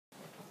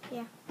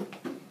Yeah.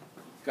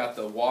 Got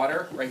the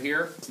water right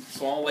here,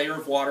 small layer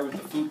of water with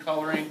the food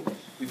coloring.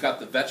 We've got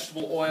the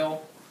vegetable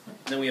oil, and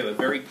then we have a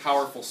very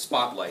powerful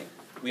spotlight.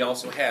 We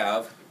also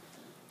have,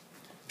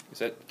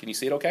 can you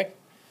see it okay?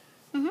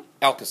 Mm-hmm.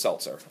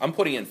 Alka-Seltzer. I'm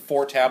putting in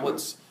 4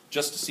 tablets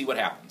just to see what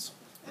happens.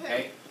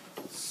 Okay?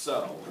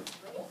 So,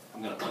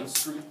 I'm going to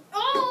unscrew.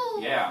 Oh!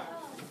 Yeah.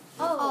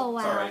 Oh, wow.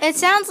 It's all right. It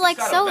sounds like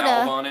it's got soda. a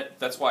valve on it.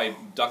 That's why I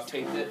duct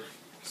taped it.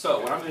 So,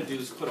 what I'm going to do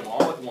is put them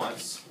all at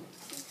once.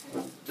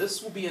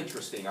 This will be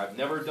interesting. I've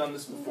never done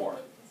this before.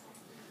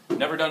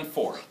 Never done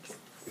 4.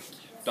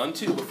 Done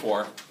 2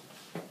 before.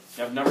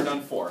 I've never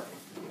done 4.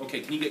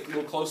 Okay, can you get a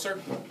little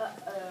closer?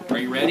 Are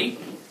you ready?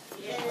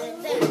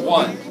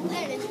 1,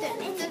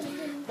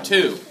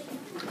 2,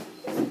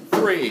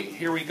 3.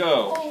 Here we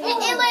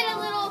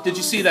go. Did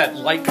you see that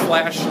light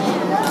flash?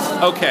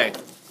 Okay.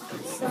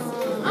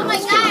 Oh my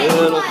Let's get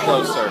a little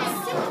closer.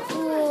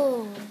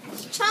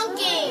 It's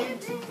chunking.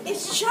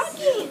 It's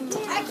chunking.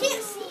 I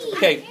can't see.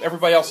 Okay,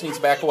 everybody else needs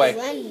to back away.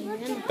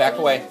 Back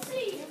away.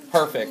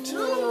 Perfect.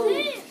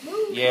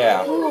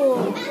 Yeah.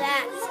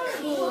 That's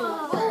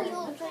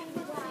cool.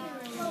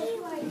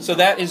 So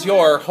that is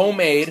your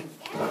homemade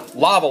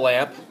lava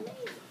lamp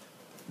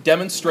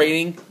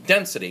demonstrating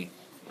density.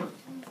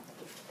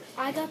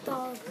 I got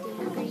the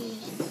green.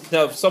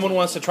 Now, if someone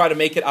wants to try to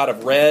make it out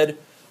of red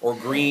or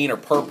green or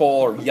purple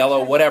or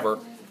yellow, whatever,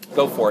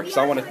 go for it, because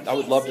I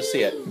would love to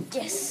see it.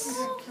 Yes.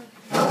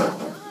 All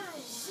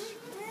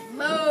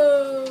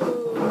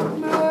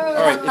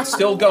right, it's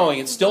still going.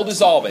 It's still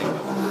dissolving.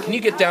 Can you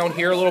get down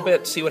here a little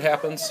bit, see what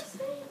happens?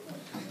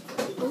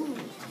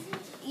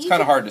 It's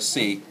kind of hard to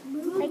see.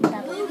 Like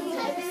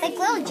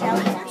little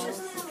jellyfish.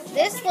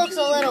 This looks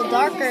a little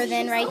darker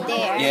than right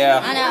there.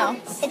 Yeah. I know.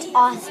 It's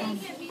awesome.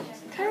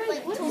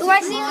 Ooh,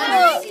 I see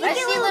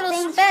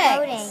little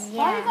specks.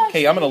 Yeah.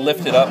 Okay, I'm going to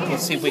lift it up.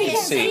 Let's see if we can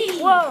see.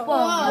 Whoa.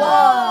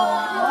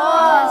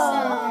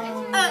 Awesome.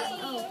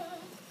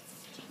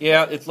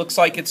 Yeah, it looks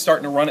like it's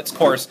starting to run its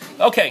course.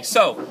 Okay,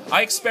 so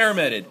I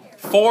experimented.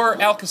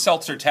 4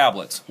 Alka-Seltzer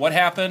tablets. What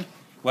happened?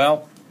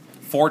 Well,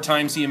 4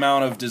 times the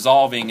amount of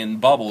dissolving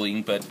and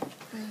bubbling, but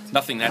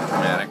nothing that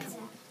dramatic.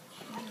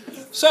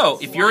 So,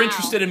 if you're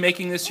interested in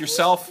making this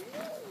yourself,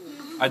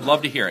 I'd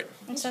love to hear it.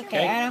 It's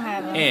okay. I don't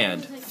have it.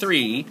 And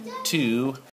 3, 2,